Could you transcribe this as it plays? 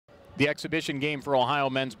The exhibition game for Ohio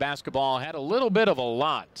men's basketball had a little bit of a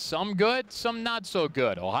lot. Some good, some not so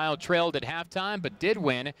good. Ohio trailed at halftime, but did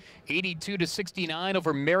win 82-69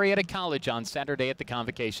 over Marietta College on Saturday at the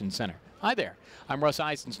Convocation Center. Hi there, I'm Russ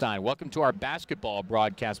Eisenstein. Welcome to our basketball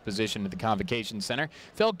broadcast position at the Convocation Center.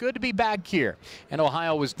 Felt good to be back here. And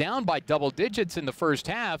Ohio was down by double digits in the first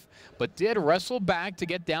half, but did wrestle back to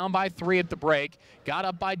get down by 3 at the break. Got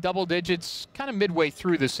up by double digits kind of midway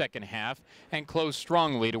through the second half and closed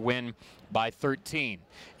strongly to win by 13.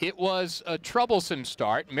 It was a troublesome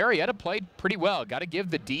start. Marietta played pretty well. Got to give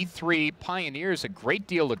the D3 Pioneers a great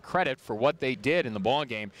deal of credit for what they did in the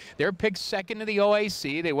ballgame. They're picked second to the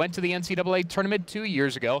OAC. They went to the NCAA tournament 2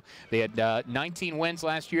 years ago. They had 19 wins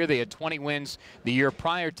last year. They had 20 wins the year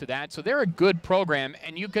prior to that. So they're a good program,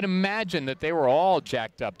 and you can imagine that they were all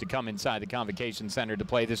jacked up to come inside the Convocation Center to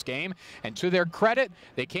play this game. And to their credit,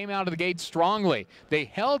 they came out of the gate strongly. They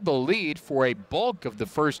held the lead for a bulk of the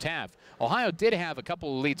first half. Ohio did have a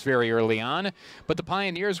couple of leads very early on, but the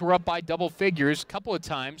Pioneers were up by double figures a couple of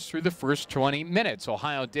times through the first 20 minutes.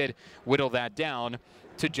 Ohio did whittle that down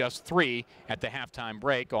to just 3 at the halftime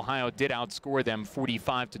break. Ohio did outscore them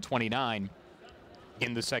 45-29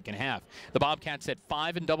 in the second half. The Bobcats had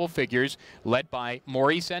 5 in double figures, led by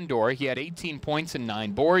Maurice Endor. He had 18 points and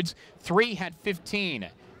 9 boards. 3 had 15.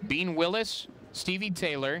 Bean Willis, Stevie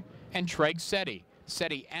Taylor, and Treg Setti.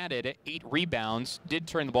 Setti added 8 rebounds, did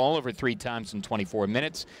turn the ball over 3 times in 24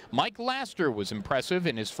 minutes. Mike Laster was impressive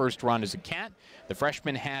in his first run as a Cat. The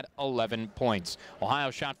freshman had 11 points. Ohio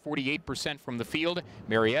shot 48% from the field.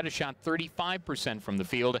 Marietta shot 35% from the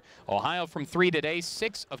field. Ohio from 3 today,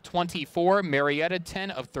 6 of 24. Marietta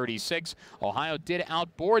 10 of 36. Ohio did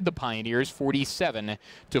outboard the Pioneers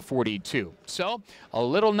 47-42. So a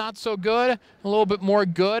little not so good, a little bit more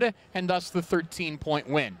good, and thus the 13-point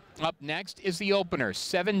win. Up next is the opener,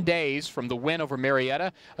 7 days from the win over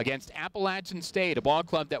Marietta against Appalachian State, a ball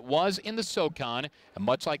club that was in the SoCon. And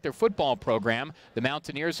much like their football program, the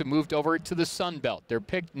Mountaineers have moved over to the Sun Belt. They're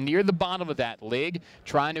picked near the bottom of that league,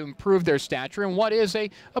 trying to improve their stature in what is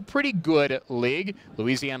a pretty good league.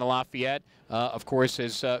 Louisiana Lafayette, of course,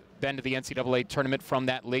 has been to the NCAA tournament from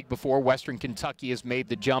that league before. Western Kentucky has made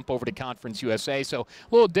the jump over to Conference USA, so a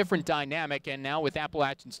little different dynamic. And now with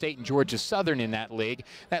Appalachian State and Georgia Southern in that league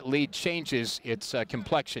changes its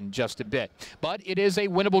complexion just a bit. But it is a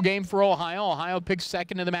winnable game for Ohio. Ohio picks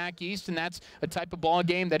second in the MAC East, and that's a type of ball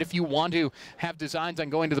game that if you want to have designs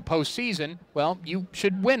on going to the postseason, well, you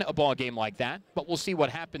should win a ball game like that. But we'll see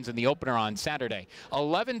what happens in the opener on Saturday.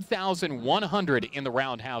 11,100 in the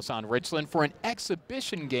Roundhouse on Richland for an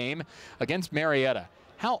exhibition game against Marietta.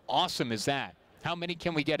 How awesome is that? How many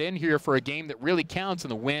can we get in here for a game that really counts in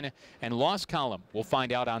the win and loss column? We'll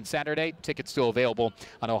find out on Saturday. Tickets still available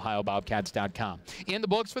on OhioBobcats.com. In the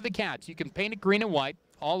books for the Cats, you can paint it green and white.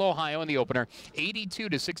 All Ohio in the opener,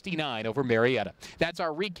 82-69 over Marietta. That's our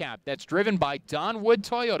recap. That's driven by Don Wood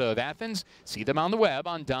Toyota of Athens. See them on the web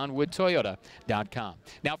on donwoodtoyota.com.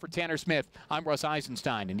 Now for Tanner Smith, I'm Russ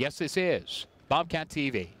Eisenstein, and yes, this is Bobcat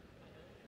TV.